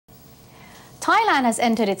Thailand has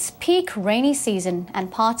entered its peak rainy season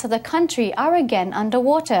and parts of the country are again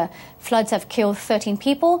underwater. Floods have killed 13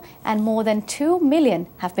 people and more than 2 million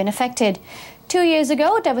have been affected. 2 years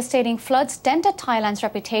ago, devastating floods dented Thailand's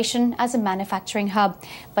reputation as a manufacturing hub.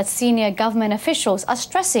 But senior government officials are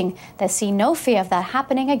stressing they see no fear of that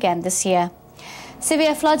happening again this year.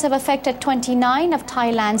 Severe floods have affected 29 of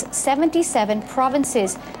Thailand's 77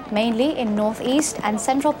 provinces, mainly in northeast and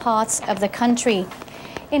central parts of the country.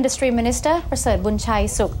 Industry Minister Praset Bunchai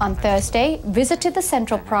Suk on Thursday visited the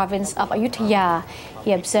central province of Ayutthaya.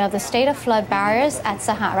 He observed the state of flood barriers at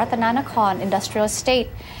Saharatananakorn Industrial Estate.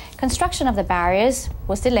 Construction of the barriers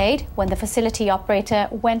was delayed when the facility operator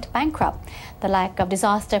went bankrupt. The lack of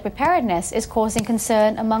disaster preparedness is causing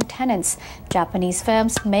concern among tenants. Japanese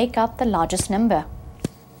firms make up the largest number.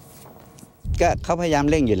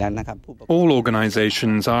 All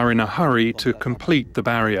organizations are in a hurry to complete the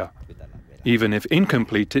barrier. Even if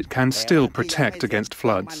incomplete, it can still protect against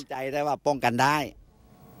floods.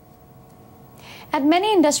 At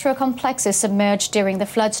many industrial complexes submerged during the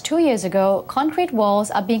floods 2 years ago, concrete walls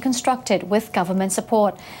are being constructed with government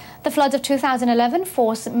support. The floods of 2011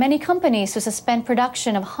 forced many companies to suspend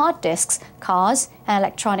production of hard disks, cars and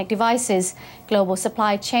electronic devices. Global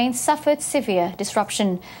supply chains suffered severe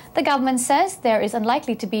disruption. The government says there is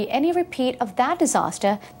unlikely to be any repeat of that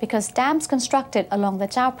disaster because dams constructed along the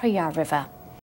Chao Phraya River.